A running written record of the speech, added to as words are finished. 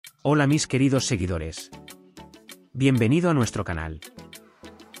Hola mis queridos seguidores. Bienvenido a nuestro canal.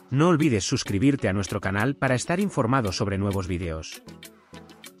 No olvides suscribirte a nuestro canal para estar informado sobre nuevos vídeos.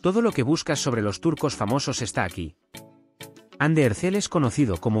 Todo lo que buscas sobre los turcos famosos está aquí. Hande es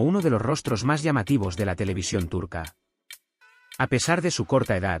conocido como uno de los rostros más llamativos de la televisión turca. A pesar de su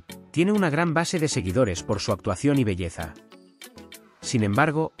corta edad, tiene una gran base de seguidores por su actuación y belleza. Sin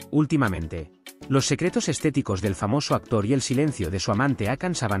embargo, últimamente, los secretos estéticos del famoso actor y el silencio de su amante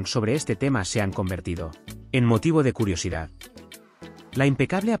Hakan sobre este tema se han convertido en motivo de curiosidad. La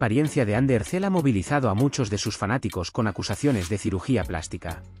impecable apariencia de Hande ha movilizado a muchos de sus fanáticos con acusaciones de cirugía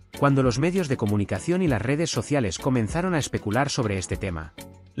plástica, cuando los medios de comunicación y las redes sociales comenzaron a especular sobre este tema.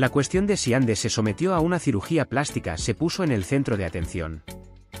 La cuestión de si Hande se sometió a una cirugía plástica se puso en el centro de atención.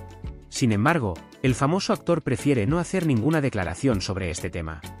 Sin embargo, el famoso actor prefiere no hacer ninguna declaración sobre este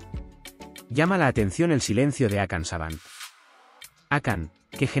tema. Llama la atención el silencio de Hakan. Hakan,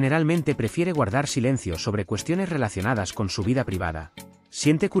 que generalmente prefiere guardar silencio sobre cuestiones relacionadas con su vida privada,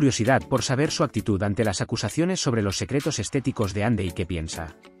 siente curiosidad por saber su actitud ante las acusaciones sobre los secretos estéticos de Hande y qué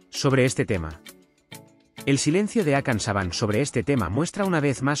piensa sobre este tema. El silencio de Hakan sobre este tema muestra una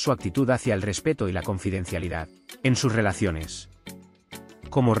vez más su actitud hacia el respeto y la confidencialidad en sus relaciones.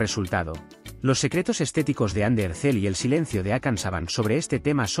 Como resultado, los secretos estéticos de Hande y el silencio de Hakan sobre este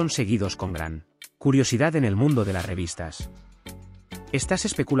tema son seguidos con gran curiosidad en el mundo de las revistas. Estas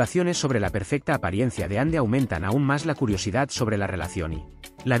especulaciones sobre la perfecta apariencia de Hande aumentan aún más la curiosidad sobre la relación y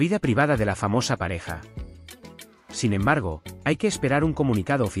la vida privada de la famosa pareja. Sin embargo, hay que esperar un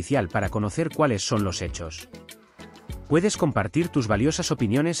comunicado oficial para conocer cuáles son los hechos. Puedes compartir tus valiosas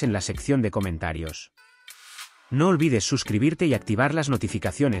opiniones en la sección de comentarios. No olvides suscribirte y activar las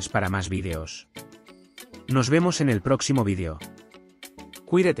notificaciones para más vídeos. Nos vemos en el próximo vídeo.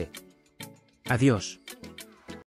 Cuídate. Adiós.